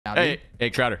Hey,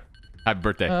 Crowder. Happy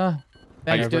birthday.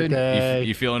 Thanks, dude.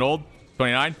 You feeling old?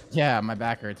 29? Yeah, my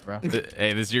back hurts, bro.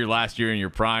 Hey, this is your last year in your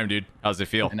prime, dude. How's it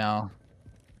feel? I know.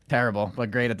 Terrible,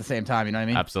 but great at the same time. You know what I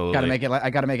mean? Absolutely. Gotta make it. I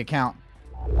gotta make it count.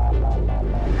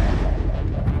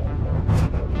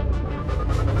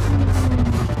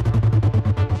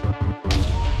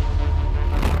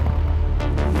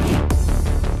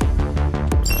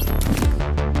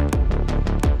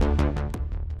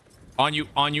 On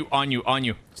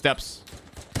you. Steps.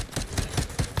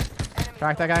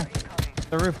 Crack that guy.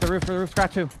 The roof,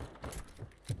 crack too.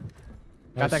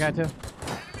 Got that guy too.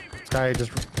 This guy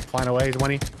just flying away. He's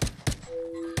winning.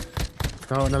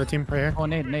 No, another team right here. Oh,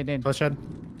 nade. Close shed.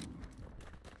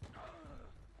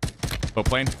 Boat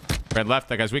plane. Red left.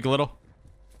 That guy's weak a little.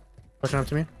 Pushing up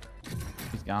to me.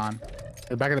 He's gone.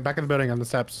 The back of the building on the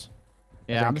steps.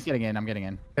 Yeah, I'm just getting in. I'm getting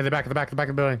in. Hey, the back of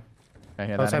the building. Okay,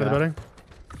 here, Other side of the building.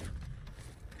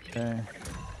 Okay.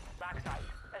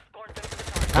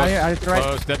 Out here, out to the right.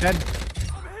 Close, dead.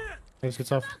 He just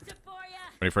gets off.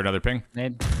 Ready for another ping?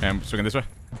 Nade. Okay, I'm swinging this way.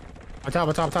 On top.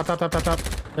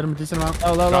 Hit him a decent amount.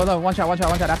 Oh, low. One shot.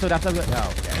 Absolute.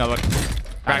 Oh, okay. Now look.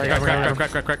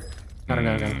 Crack.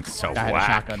 No. So Guy had a whack.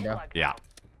 shotgun, bro. Yeah.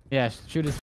 Yeah, shoot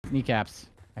his kneecaps.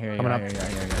 I hear you. Coming I up. hear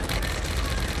you.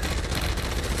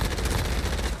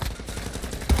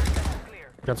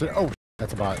 That's it. Oh,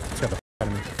 that's a bot. It's got the out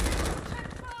of me.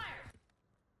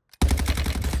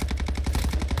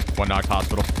 One knocked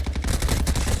hospital.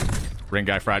 Ring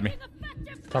guy fried me.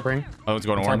 Top ring. Oh, it's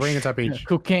going Top orange. ring and top H.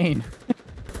 Cocaine.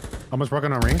 Almost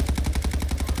broken on ring.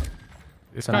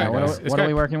 This guy, What are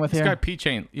we working with here? This guy Peach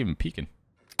ain't even peeking.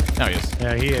 No, he is.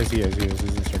 Yeah, he is. He's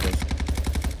in circles.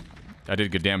 I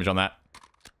did good damage on that.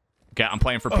 Okay, I'm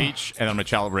playing for Peach, and I'm gonna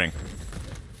chow ring.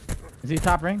 Is he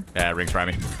top ring? Yeah, ring's fry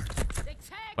me.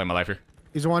 Playing my life here.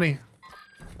 He's 1E.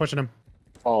 Pushing him.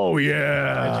 Oh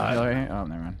yeah. Oh,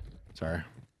 never mind. Sorry.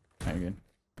 Very good.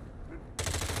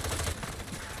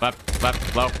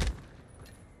 Left, low.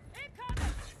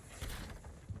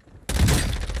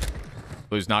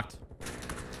 Blue's knocked.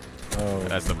 Oh.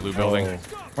 That's the blue building.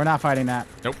 We're not fighting that.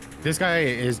 Nope. This guy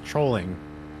is trolling.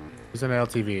 He's an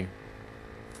LTV.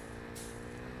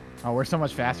 Oh, we're so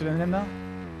much faster than him, though.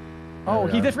 Oh,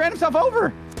 we he are. just ran himself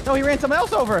over. No, he ran someone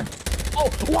else over. Oh,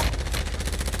 what?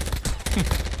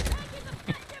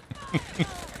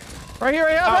 Right here,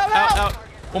 Out.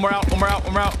 One more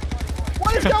out.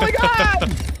 What is going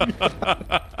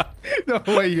on? No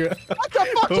way you. What the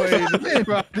fuck just happened?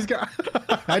 Bro,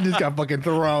 I just got fucking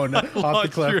thrown off the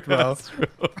cliff, bro.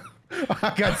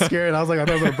 I got scared. I was like, I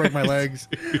thought I was gonna break my legs.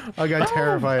 I got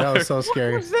terrified. That was so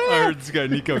scary. What was I that? heard this guy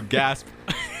Nico gasp.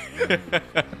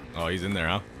 Oh, he's in there,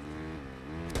 huh?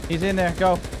 He's in there.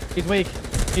 Go. He's weak.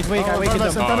 I weakened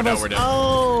him. Oh, no, we're dead.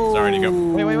 Oh. Sorry, Nico.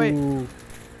 Wait.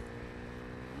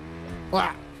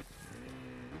 Ah.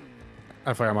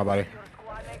 I fired my body.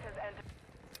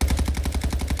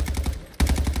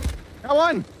 Got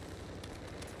one.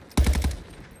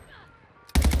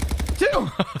 Two.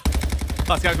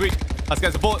 Last guy's weak. Last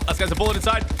guy's a bullet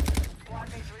inside.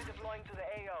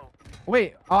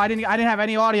 Wait. Oh, I didn't have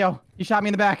any audio. You shot me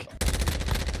in the back.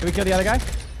 Did we kill the other guy?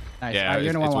 Nice. Yeah, You're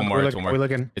it's in one more. We're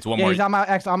looking. It's one Yeah, more. he's on my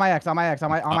X, on my shack, on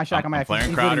my I'm X. flaring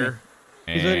He's Crowder.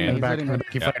 He's looting me. In the And back. looting In the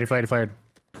me. back. He fired.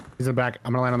 He's in the back.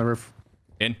 I'm gonna land on the roof.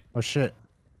 in. Oh shit.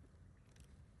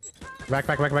 Back.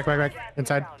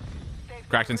 Inside.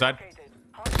 Cracked inside.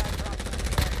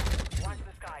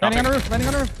 Landing on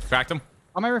the roof. Cracked him.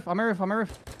 On my roof. What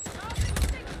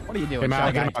are you doing? Get him Shy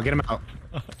out. guy? Get him out.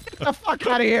 Get the fuck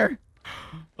out of here.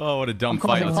 Oh, what a dumb I'm fight.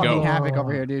 causing Let's fucking go. havoc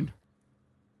over here, dude.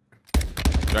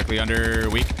 Directly under.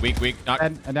 Weak. Knock.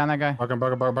 Dead. Down that guy. Barking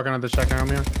on the shack now,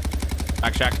 man.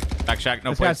 Back shack.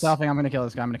 No This place. guy's selfing. I'm gonna kill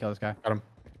this guy. Got him.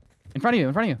 In front of you.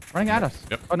 Running at us.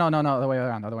 Yep. Oh, no. The other way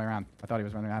around. I thought he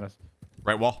was running at us.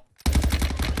 Right wall.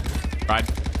 Ride.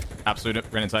 Absolute.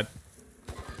 Ran inside.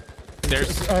 Stairs.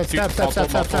 Step.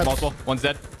 Multiple. One's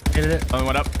dead. Hit it. Other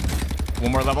one up.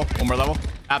 One more level.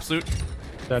 Absolute.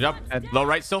 Dead. Jump. Low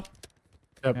right still.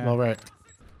 Yep, Yeah. low right.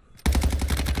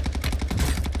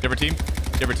 Different team.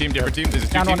 This is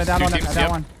two Down teams. one. Down Two one. teams. Down Yep.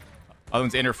 one. Other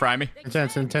one's inner fry me.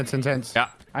 Intense. Yeah.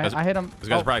 I hit him. This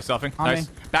guy's Oh, probably selfing. on Nice.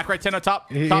 me. Back right 10 on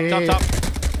top. Yeah. Top.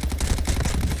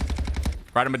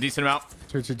 Ride him a decent amount.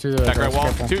 Two. Back right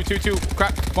wall. Careful. Two.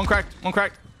 Cracked. One cracked.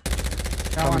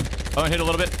 Got one. Oh, hit a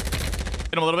little bit.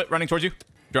 Hit him a little bit. Running towards you.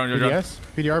 Drone. Yes.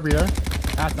 PDR.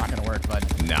 That's not gonna work, bud.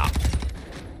 Nah.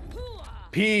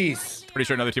 Peace. Pretty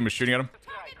sure another team was shooting at him.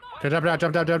 Jumped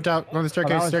out. On the I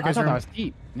staircase. thought that room. was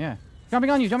TeeP. Yeah. Jumping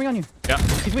on you. Yeah.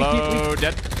 He's weak. Low,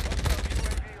 dead.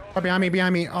 Oh, behind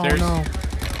me. Oh Stairs. no.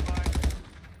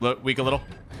 Weak a little.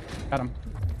 Got him.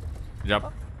 Good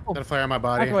job. Got a flare on my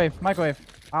body. Microwave.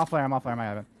 I'll flare him. I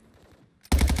have it.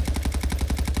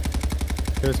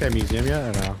 Is this guy museum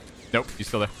yet or no? Nope, he's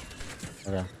still there.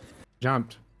 Okay.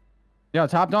 Jumped. Yo,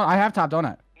 top donut. I have top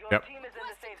donut. Yep.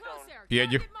 He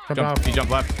had you. Jump Jump. off. He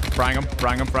jumped left. Frying him.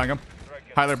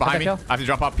 Hyler behind me. kill. I have to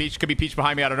drop off Peach. Could be Peach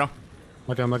behind me. I don't know.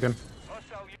 I'm looking.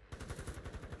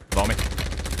 Follow me.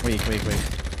 Weak.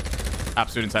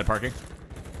 Absolute inside parking.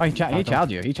 Oh, he chowed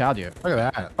you. He chowed you. Look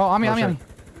at that. Oh, on me.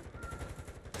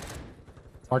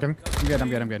 Parking. I'm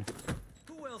good.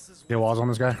 Get walls on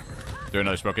this guy. Do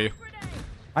another smoke at you.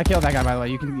 I killed that guy, by the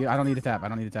way. I don't need to tap.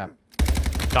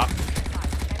 Top.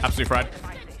 Absolutely fried.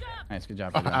 Nice, good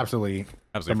job. Absolutely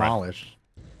Absolutely fried. demolished.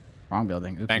 Wrong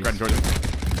building. Oopsies. Bank right towards him.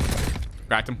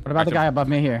 Cracked him. What about the guy above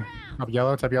me here? Top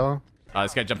yellow.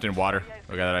 This guy jumped in water.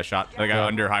 The guy that I shot. The guy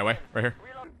under highway right here.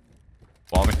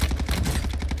 Wall me.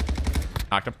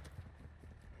 Knocked him.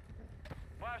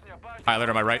 Hyler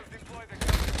on my right.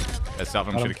 That's self.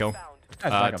 I'm shooting kill.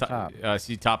 That's like up top.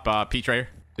 See top Peach right here.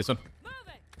 This one.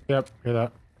 Yep. Hear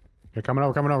that. You're coming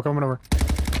over.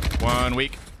 1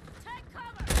 week.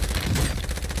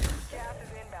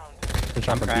 Good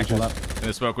shot from Cracked Peaches. up. In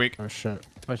the smoke week. Oh shit.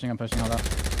 I'm pushing. Hold up.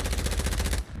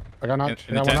 I got knocked.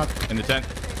 In the I got one knocked. tent. In the tent.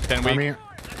 10 On week. me.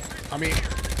 On me.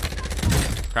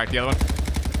 Cracked the other one.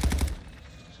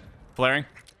 Flaring.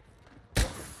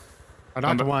 I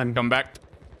knocked one. Coming back.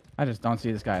 I just don't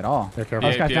see this guy at all. Yeah, Oh, careful.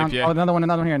 this guy's down. PA. Oh, another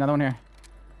one here.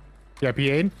 Yeah,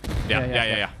 PA'd?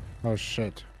 Yeah. Oh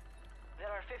shit. There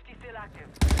are 50 still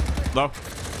active. Low.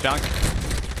 Challenge.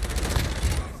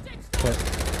 Shit.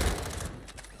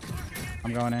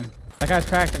 I'm going in. That guy's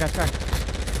cracked.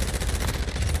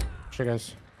 Shit,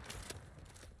 guys.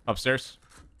 Upstairs.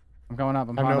 I'm going up.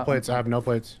 I have no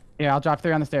plates. Yeah, I'll drop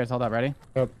 3 on the stairs. Hold up. Ready?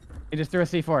 Yep. He just threw a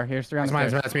C4. Here's 3 on That's the mine.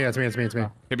 stairs. That's me.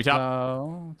 Tippy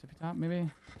top. Tippy top, maybe?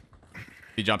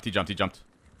 He jumped.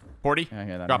 40. Yeah, I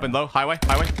hear that. Dropping low. Highway.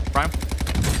 Prime.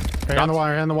 Right on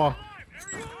the wall.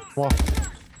 Wall.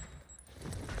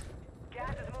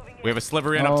 Gas is moving in. We have a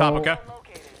sliver in up top, okay?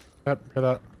 Located. Yep. Hear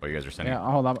that. Oh, you guys are sending. Yeah,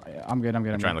 hold up. I'm good.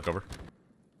 Try and look over.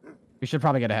 We should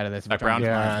probably get ahead of this. Back round.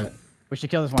 Yeah. We should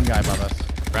kill this one guy above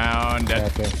us. Round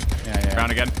dead. Okay. Yeah.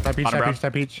 Round again.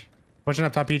 Top peach. Pushing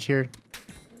up top peach here.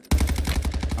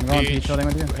 I'm going Peach. peach building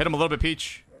with you. Hit him a little bit,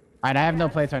 Peach. Alright, I have no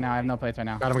plates right now.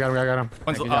 Got him.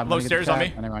 One's Good job. low Let me get stairs the on me.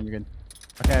 tap. Oh, never mind, you're good.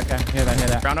 Okay. Hear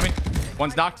that. Round on me.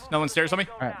 One's knocked. No one's stairs on me.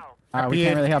 Alright, we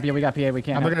can't really help you. We got PA. We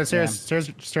can't. I'm looking help- at stairs. Yeah.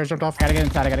 Stairs jumped off. I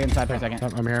gotta get inside for a second.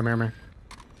 Yep, I'm here.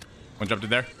 One jumped in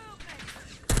there.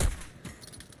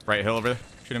 Right hill over there.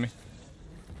 Shooting me.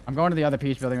 I'm going to the other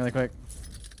peach building really quick.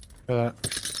 Hear that.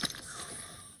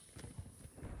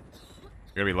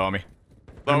 You're gonna be low on me.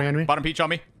 On me. Bottom Peach on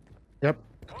me. Yep.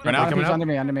 Right now. Bottom peach under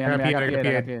me. I got I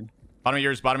got PA. Bottom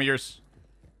of yours.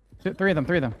 Three of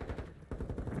them.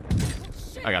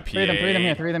 I got PA.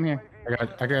 Three of them here. I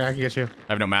can get you. I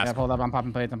have no mask. Yeah, hold up. I'm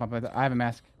popping plates. I have a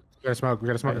mask. We gotta smoke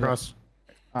across.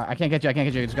 I can't get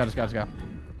you. Just go.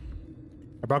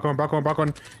 I broke one.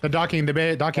 The docking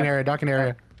area. Gas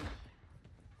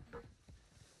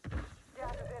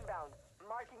is inbound.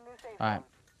 Marking new safe zone. Alright.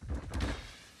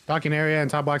 Docking area and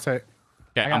top black site.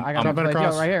 Okay, I got jumping plate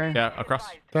across. right here. Yeah, across.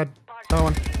 Dead. Another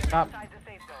one. Stop. Inside the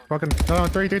safe zone. Broken. No,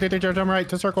 three, jump right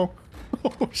to circle.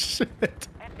 Oh shit.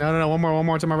 No, one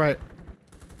more to my right.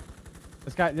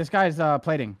 This guy's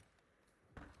plating.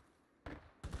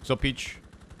 So Peach.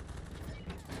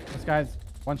 This guy's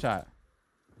one shot.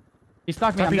 He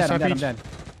stuck me. Top I'm peach. dead.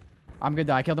 I'm good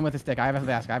though. I killed him with a stick. I have a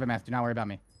mask. Do not worry about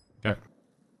me. Okay.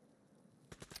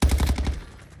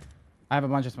 I have a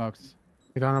bunch of smokes.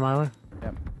 You down on my way?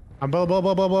 Yep. I'm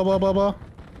blah.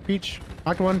 Peach.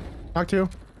 Knocked one. Knocked two.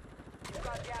 You've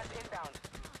got gas inbound.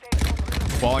 Safe zone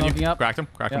blue. Wall on Smoking you. up. Cracked him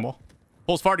Yep. wall.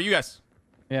 Pulls far to you guys.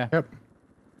 Yeah. Yep.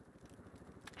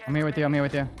 I'm here with you.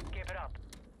 Keep it up.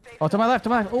 Safe Oh, to my left.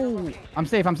 Oh, I'm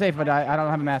safe, but I don't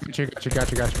have a mask. Got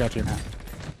you.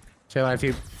 Say live,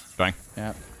 TeeP. Going.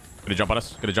 Yeah. Gonna jump on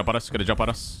us.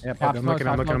 Yeah, pop I'm smokes, looking.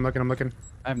 pop smoke. I'm looking.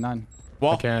 I have none.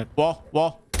 Wall. I can't. Wall.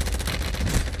 five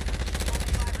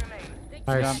remain.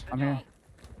 Yeah, Nice. I'm here.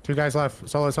 2 guys left.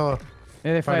 Solo.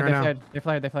 Yeah, they Fighting right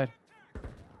flared. They flared.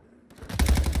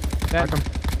 Knocked him.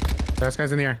 Last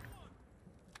guy's in the air.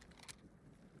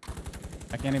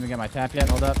 I can't even get my tap yet.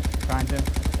 Hold up. Trying to.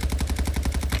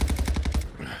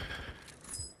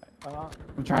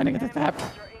 I'm trying to get the tap.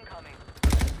 You're incoming.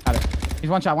 Got it. He's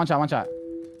one shot.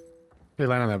 He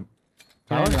landed on them.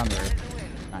 He landed on the roof.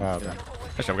 Wow. Nice, good.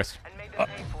 Nice job, guys. And make them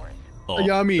pay for it. Oh,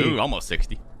 Yummy. Ooh, almost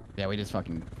 60. Yeah, we just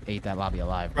fucking ate that lobby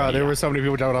alive. Bro, there were so many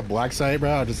people jumping off black site,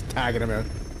 bro. Just tagging him in.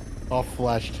 All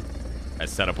fleshed. That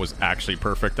setup was actually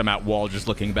perfect. I'm at wall just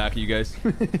looking back at you guys.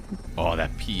 Oh, that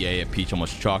PA at Peach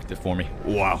almost chalked it for me.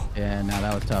 Wow. Yeah, no,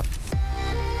 that was tough.